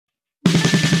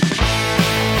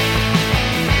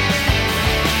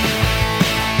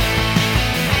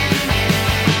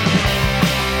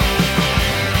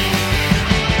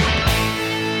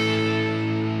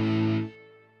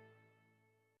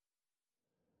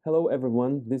Hello,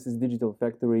 everyone. This is Digital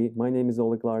Factory. My name is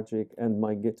Oleg Larczyk, and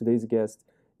today's guest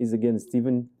is again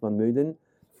Steven van Meuden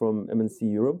from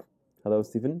MNC Europe. Hello,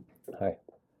 Steven. Hi.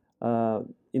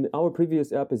 In our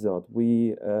previous episode,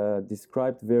 we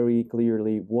described very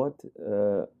clearly what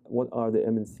are the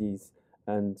MNCs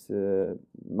and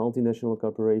multinational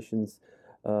corporations.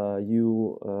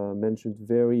 You mentioned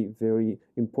very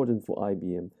important for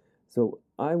IBM. So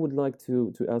I would like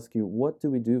to ask you, what do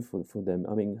we do for them?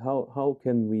 I mean, how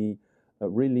can we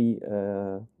really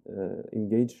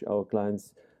engage our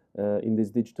clients in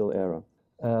this digital era?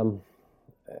 Um,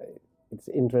 uh, it's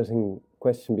an interesting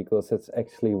question because that's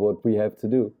actually what we have to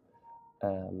do.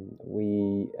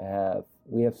 We have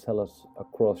sellers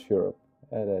across Europe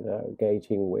that are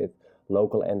engaging with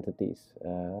local entities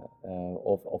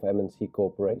of MNC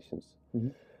corporations. Mm-hmm.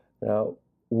 Now,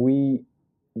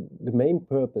 the main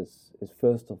purpose is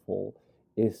first of all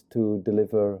is to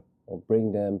deliver or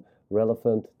bring them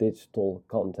relevant digital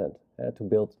content to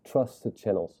build trusted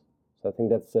channels. So I think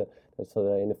that's in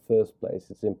the first place.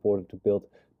 It's important to build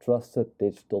trusted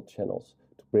digital channels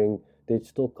to bring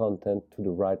digital content to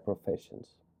the right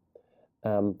professions.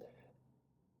 Doing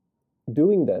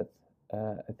that,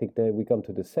 I think that we come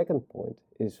to the second point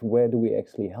is where do we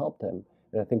actually help them?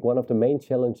 And I think one of the main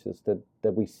challenges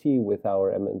that we see with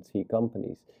our MNC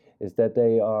companies is that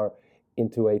they are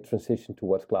into a transition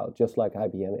towards cloud, just like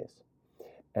IBM is.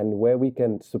 And where we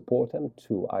can support them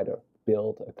to either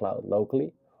build a cloud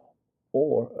locally,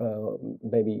 or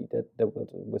maybe that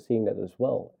we're seeing that as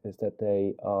well, is that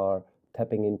they are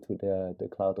tapping into the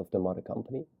cloud of the mother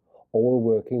company, or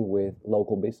working with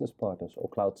local business partners or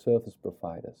cloud service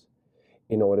providers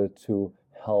in order to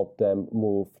help them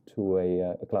move to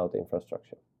a cloud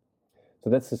infrastructure. So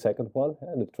that's the second one,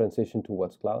 the transition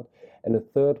towards cloud. And the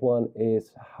third one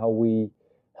is how we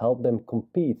help them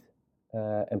compete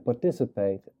and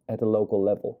participate at a local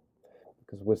level.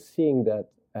 Because we're seeing that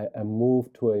a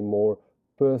move to a more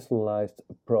personalized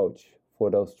approach for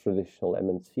those traditional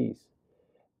MNCs.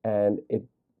 And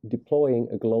deploying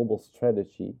a global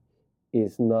strategy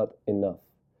is not enough.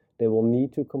 They will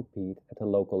need to compete at a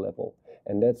local level.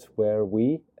 And that's where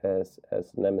we, as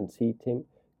an MNC team,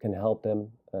 can help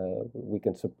them. We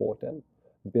can support them,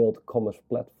 build commerce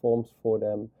platforms for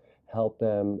them, help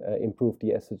them improve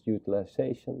the asset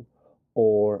utilization,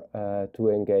 or to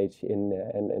engage in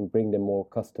and bring them more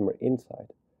customer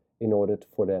insight in order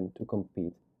for them to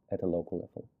compete at a local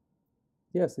level.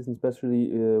 Yes, and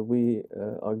especially we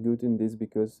are good in this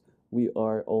because we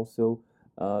are also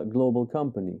a global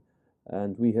company,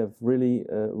 and we have really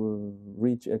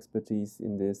rich expertise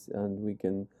in this, and we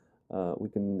can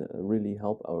really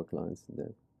help our clients in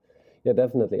that. Yeah,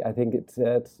 definitely. I think it's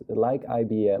like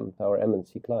IBM, our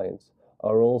MNC clients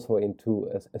are also into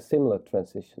a similar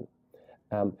transition.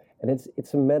 And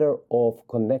it's a matter of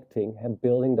connecting and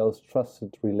building those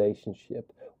trusted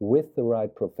relationships with the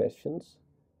right professions,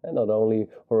 and not only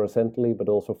horizontally but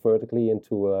also vertically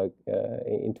into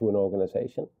an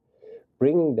organization,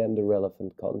 bringing them the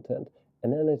relevant content,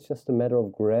 and then it's just a matter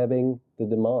of grabbing the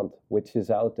demand which is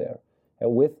out there,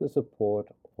 and with the support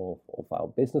of our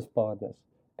business partners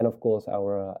and of course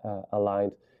our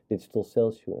aligned digital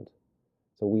sales unit.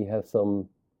 So we have some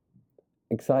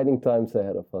exciting times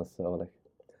ahead of us, Oleg.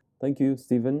 Thank you,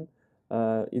 Steven.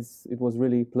 It was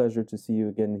really a pleasure to see you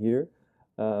again here.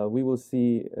 We will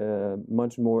see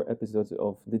much more episodes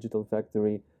of Digital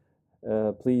Factory.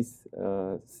 Please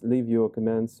leave your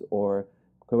comments or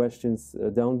questions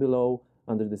down below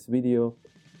under this video.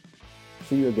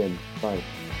 See you again. Bye.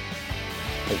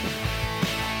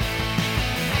 Thank you.